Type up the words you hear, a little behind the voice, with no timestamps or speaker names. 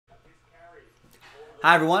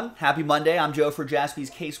Hi, everyone. Happy Monday. I'm Joe for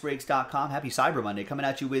JaspysCaseBreaks.com. Happy Cyber Monday. Coming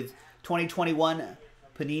at you with 2021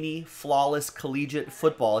 Panini Flawless Collegiate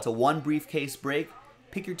Football. It's a one briefcase break.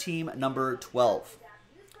 Pick your team number 12.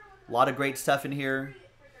 A lot of great stuff in here.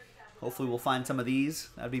 Hopefully we'll find some of these.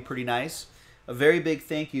 That'd be pretty nice. A very big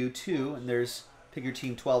thank you, too. And there's Pick Your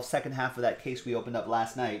Team 12, second half of that case we opened up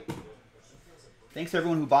last night. Thanks to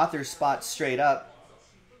everyone who bought their spots straight up,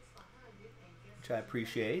 which I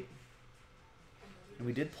appreciate. And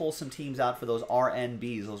we did pull some teams out for those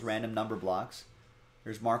RNBs, those random number blocks.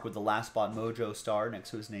 There's Mark with the last spot Mojo star next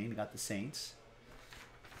to his name. He got the Saints.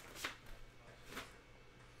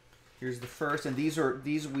 Here's the first, and these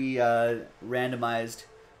we randomized.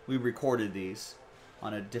 We recorded these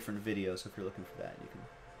on a different video, so if you're looking for that, you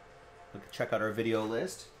can check out our video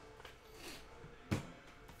list.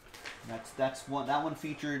 That one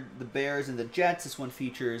featured the Bears and the Jets. This one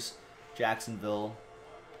features Jacksonville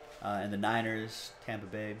and the Niners, Tampa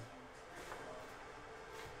Bay.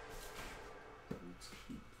 Let's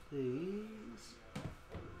keep these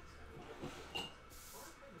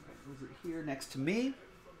over here next to me.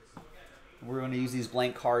 We're going to use these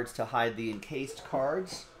blank cards to hide the encased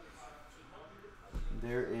cards.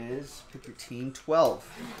 There is Pick Your Team 12.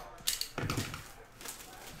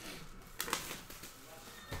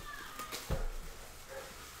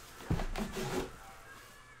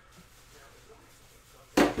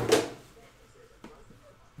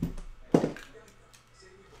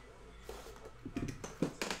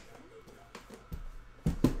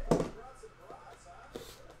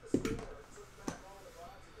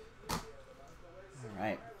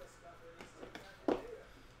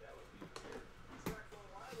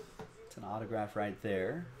 Autograph right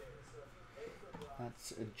there.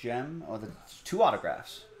 That's a gem. Oh, that's two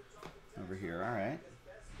autographs over here. All right.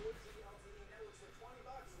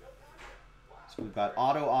 So we've got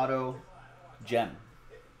auto, gem.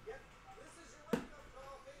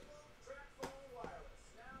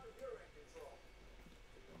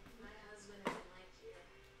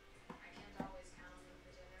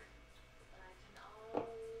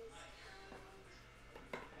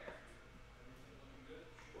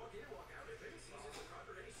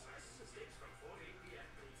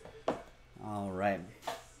 All right.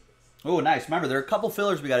 Oh, nice. Remember, there are a couple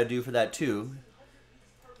fillers we got to do for that, too.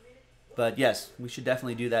 But, yes, we should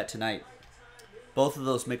definitely do that tonight. Both of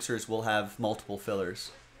those mixers will have multiple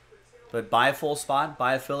fillers. But buy a full spot,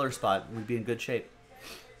 buy a filler spot. We'd be in good shape.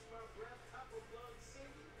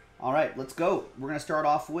 All right, let's go. We're going to start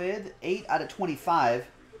off with 8 out of 25.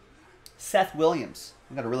 Seth Williams.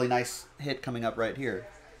 We've got a really nice hit coming up right here.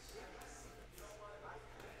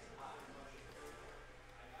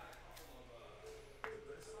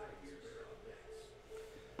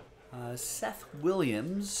 Seth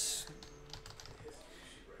Williams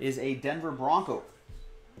is a Denver Bronco.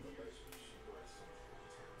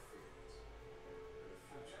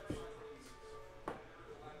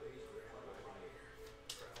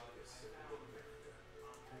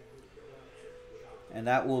 And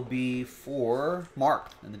that will be for Mark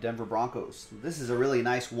and the Denver Broncos. This is a really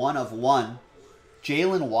nice one of one.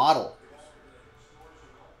 Jalen Waddle.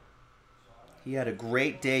 He had a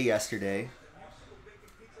great day yesterday.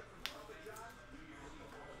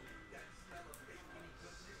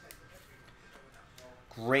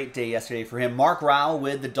 Great day yesterday for him. Mark Rao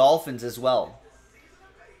with the Dolphins as well.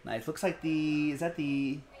 Nice. Looks like is that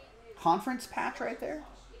the conference patch right there?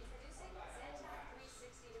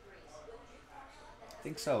 I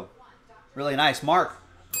think so. Really nice. Mark,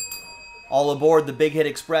 all aboard the Big Hit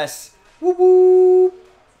Express. Woo woo!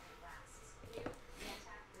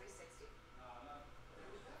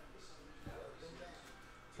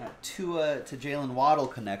 That Tua to Jalen Waddle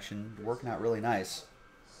connection working out really nice.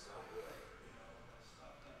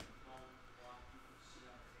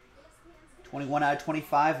 '21 out of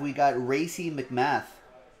 25, we got Racy McMath.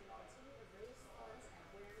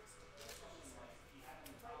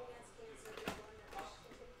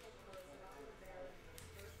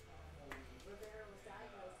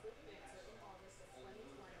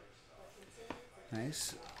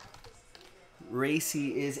 Nice.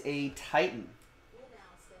 Racy is a Titan.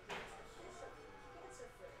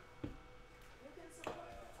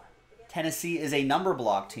 Tennessee is a number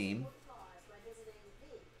block team.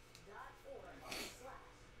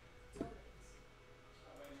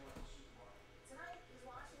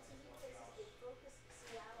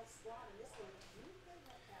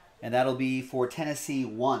 And that'll be for Tennessee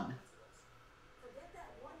 1.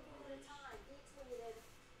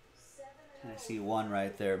 Tennessee 1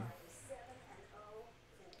 right there.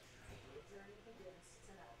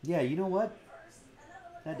 Yeah, you know what?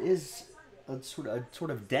 That is sort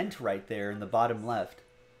of dent right there in the bottom left.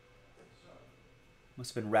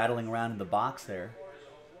 Must have been rattling around in the box there.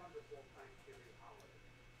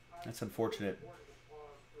 That's unfortunate.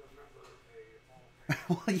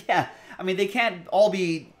 Well, yeah. I mean, they can't all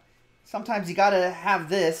be... Sometimes you got to have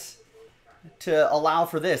this to allow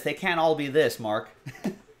for this. They can't all be this, Mark.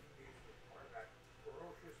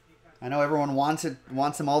 I know everyone wants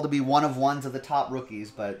them all to be one of ones of the top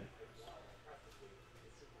rookies, but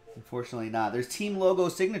unfortunately not. There's team logo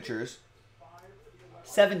signatures.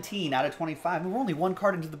 17 out of 25. We're only one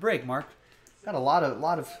card into the break, Mark. Got a lot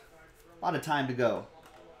of time to go.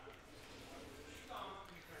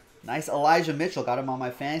 Nice Elijah Mitchell. Got him on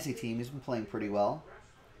my fantasy team. He's been playing pretty well.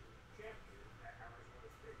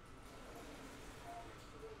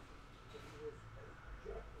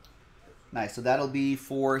 Nice. So that'll be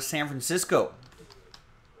for San Francisco.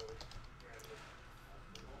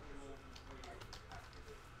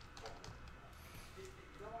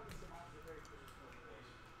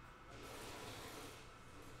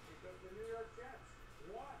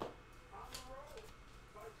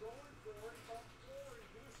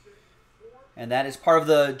 And that is part of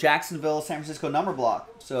the Jacksonville-San Francisco number block.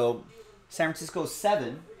 So San Francisco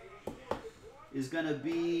 7 is going to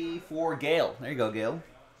be for Gale. There you go, Gale.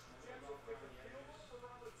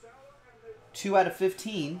 2 out of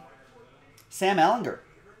 15. Sam Ellinger.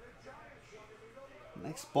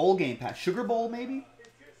 Next bowl game pass. Sugar Bowl, maybe?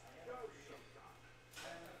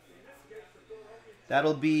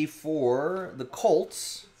 That'll be for the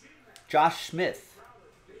Colts. Josh Smith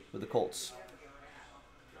with the Colts.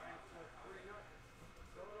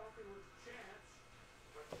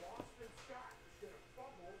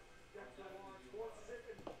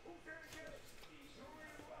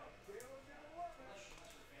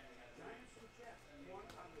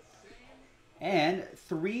 And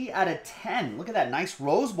 3 out of 10. Look at that nice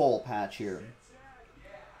Rose Bowl patch here.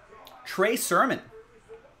 Trey Sermon.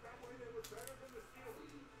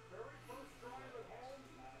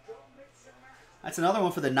 That's another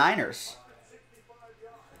one for the Niners.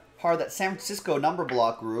 Part of that San Francisco number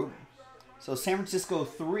block group. So San Francisco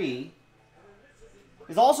 3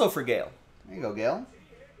 is also for Gale. There you go, Gale.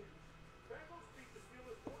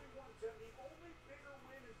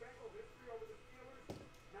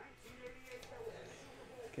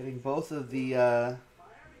 Getting both of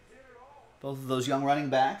those young running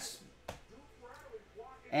backs.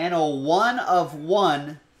 And a 1 of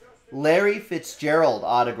 1 Larry Fitzgerald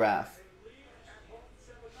autograph.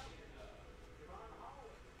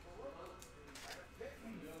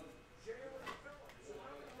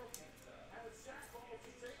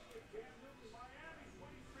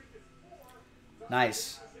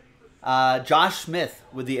 Nice. Josh Smith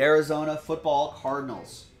with the Arizona Football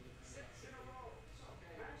Cardinals.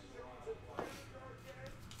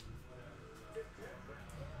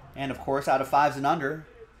 And, of course, out of 5s and under,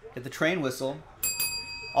 get the train whistle.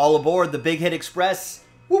 All aboard the Big Hit Express.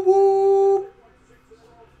 Whoop, whoop.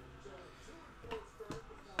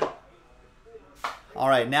 All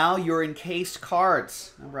right, now your encased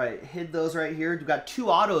cards. All right, hid those right here. We've got 2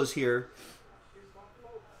 autos here.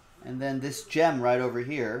 And then this gem right over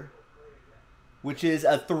here, which is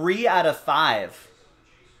a 3 out of 5.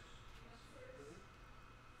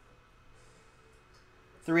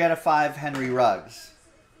 3 out of 5 Henry Ruggs,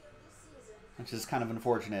 which is kind of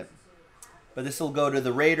unfortunate. But this will go to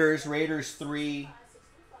the Raiders. Raiders 3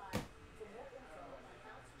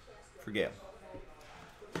 for Gale.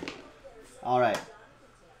 All right.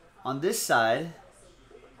 On this side,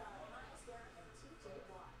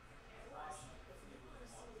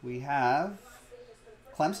 we have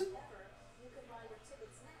Clemson.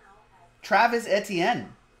 Travis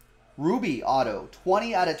Etienne. Ruby auto.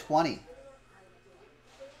 20 out of 20.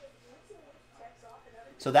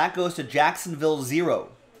 So that goes to Jacksonville 0.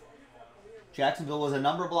 Jacksonville was a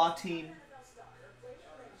number block team.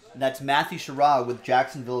 And that's Matthew Sherrod with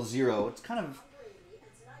Jacksonville 0. It's kind of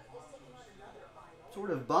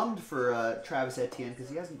sort of bummed for Travis Etienne because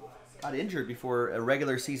he hasn't got injured before a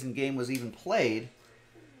regular season game was even played.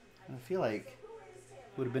 And I feel like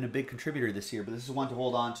it would have been a big contributor this year, but this is one to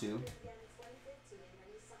hold on to.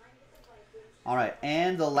 All right,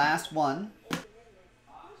 and the last one.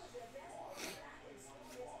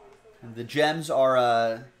 And the gems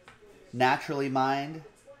are naturally mined,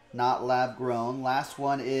 not lab grown. Last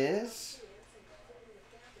one is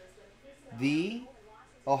the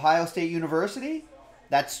Ohio State University.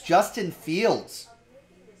 That's Justin Fields.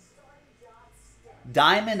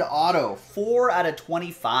 Diamond auto, 4 out of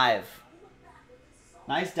 25.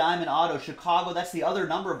 Nice diamond auto. Chicago, that's the other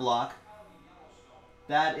number block.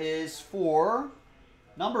 That is for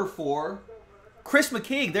number 4, Chris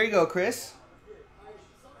McKeague. There you go, Chris.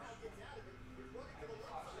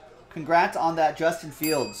 Congrats on that, Justin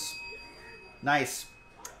Fields. Nice.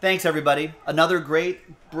 Thanks, everybody. Another great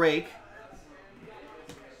break.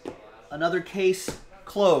 Another case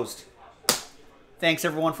closed. Thanks,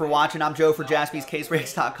 everyone, for watching. I'm Joe for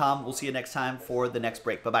JaspysCaseBreaks.com. We'll see you next time for the next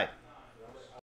break. Bye-bye.